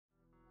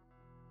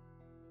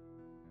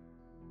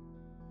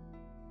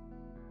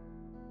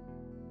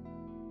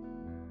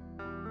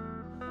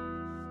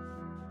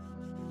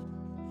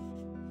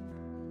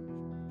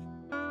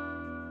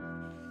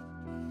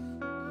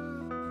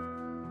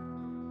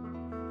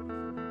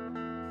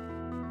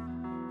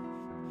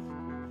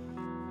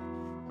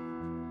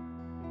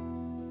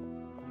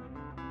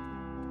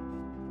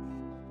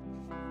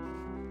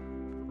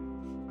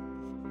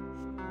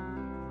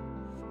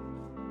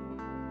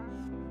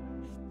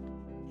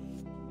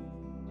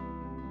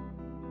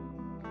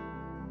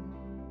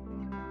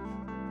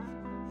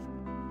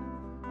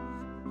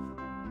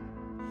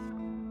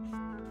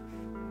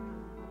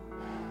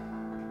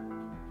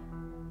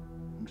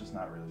just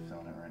not really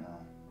feeling it right now.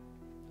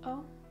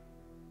 Oh?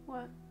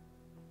 What?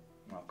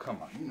 Oh, come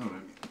on, you know what I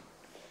mean.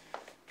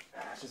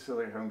 I just feel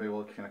like I haven't been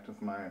able to connect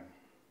with my,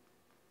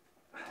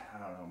 I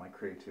don't know, my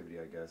creativity,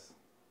 I guess.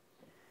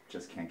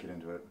 Just can't get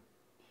into it.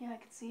 Yeah, I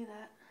can see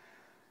that.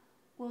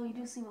 Well, you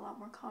do seem a lot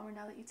more calmer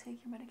now that you take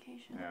your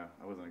medication. Yeah,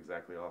 I wasn't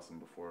exactly awesome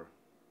before.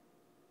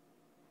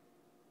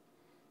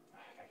 I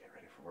gotta get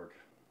ready for work.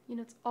 You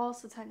know, it's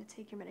also time to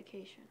take your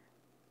medication.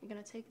 You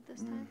gonna take it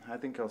this time? I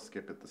think I'll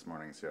skip it this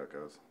morning and see how it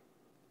goes.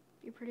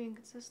 You're pretty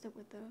inconsistent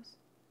with those.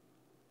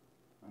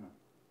 I know.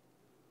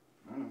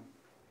 I know.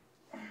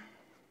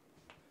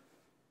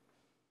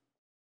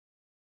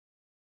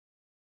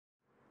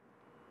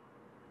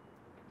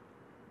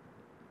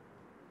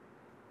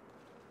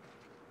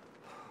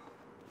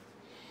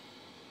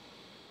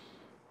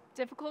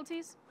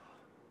 Difficulties?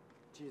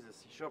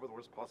 Jesus, you show up at the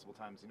worst possible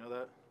times, you know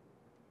that?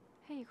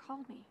 Hey, you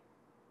called me.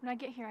 When I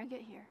get here, I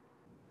get here.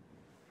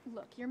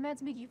 Look, your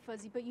meds make you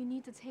fuzzy, but you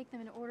need to take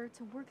them in order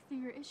to work through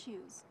your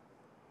issues.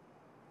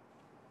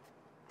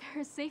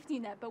 They're a safety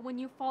net, but when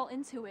you fall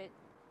into it,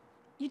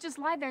 you just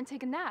lie there and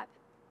take a nap.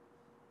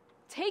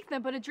 Take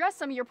them, but address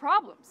some of your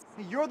problems.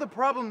 You're the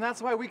problem,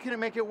 that's why we couldn't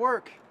make it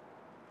work.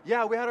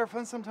 Yeah, we had our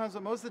fun sometimes,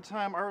 but most of the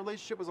time, our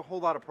relationship was a whole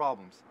lot of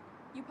problems.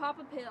 You pop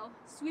a pill,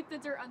 sweep the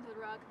dirt under the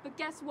rug, but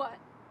guess what?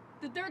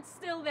 The dirt's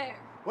still there.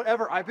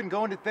 Whatever, I've been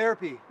going to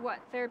therapy. What,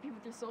 therapy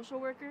with your social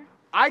worker?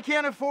 I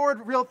can't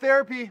afford real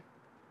therapy.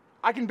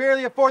 I can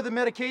barely afford the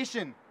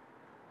medication.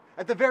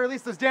 At the very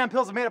least, those damn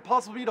pills have made it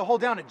possible for me to hold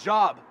down a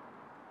job.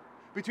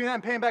 Between that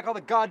and paying back all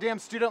the goddamn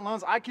student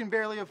loans, I can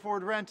barely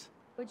afford rent.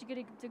 Would you get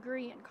a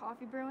degree in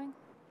coffee brewing?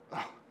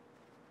 Oh.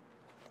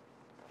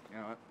 You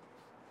know what?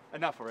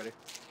 Enough already.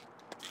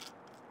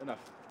 Enough.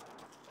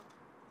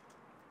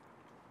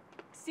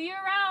 See you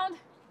around.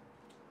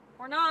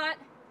 Or not.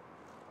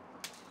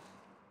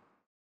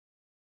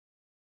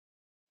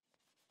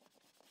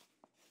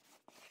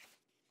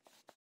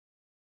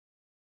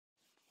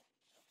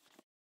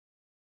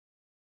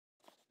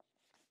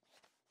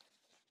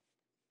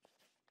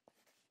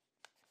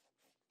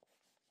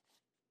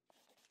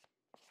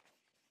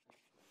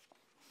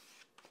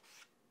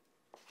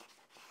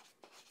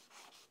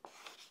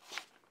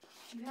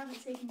 You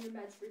haven't taken your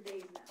meds for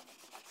days now.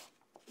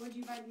 What'd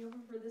you invite me over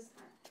for this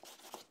time?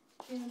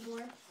 Feeling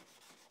bored?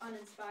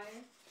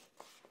 Uninspired?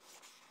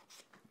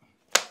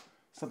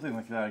 Something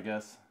like that, I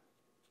guess.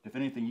 If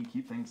anything, you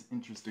keep things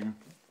interesting.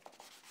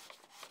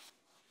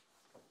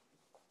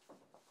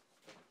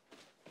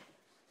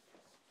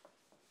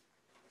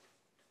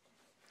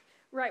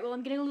 Right, well,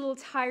 I'm getting a little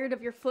tired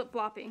of your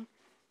flip-flopping.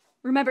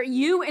 Remember,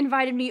 you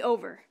invited me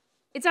over.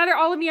 It's either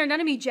all of me or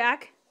none of me,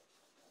 Jack.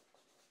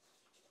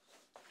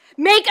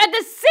 Make a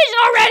decision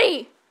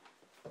already!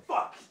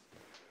 Fuck!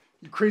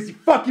 You crazy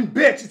fucking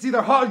bitch! It's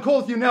either hot and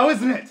cold with you now,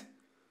 isn't it?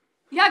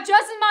 You have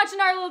just as much in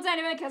our little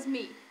dynamic as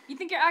me. You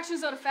think your actions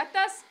don't affect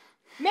us?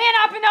 Man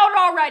up and out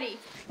already!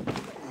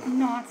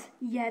 Not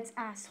yet,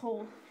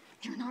 asshole.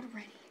 You're not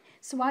ready.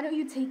 So why don't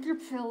you take your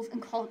pills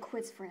and call it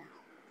quits for now?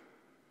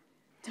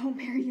 Don't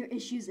bury your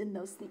issues in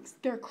those things.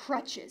 They're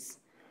crutches.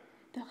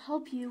 They'll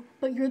help you,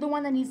 but you're the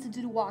one that needs to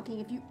do the walking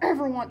if you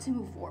ever want to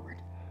move forward.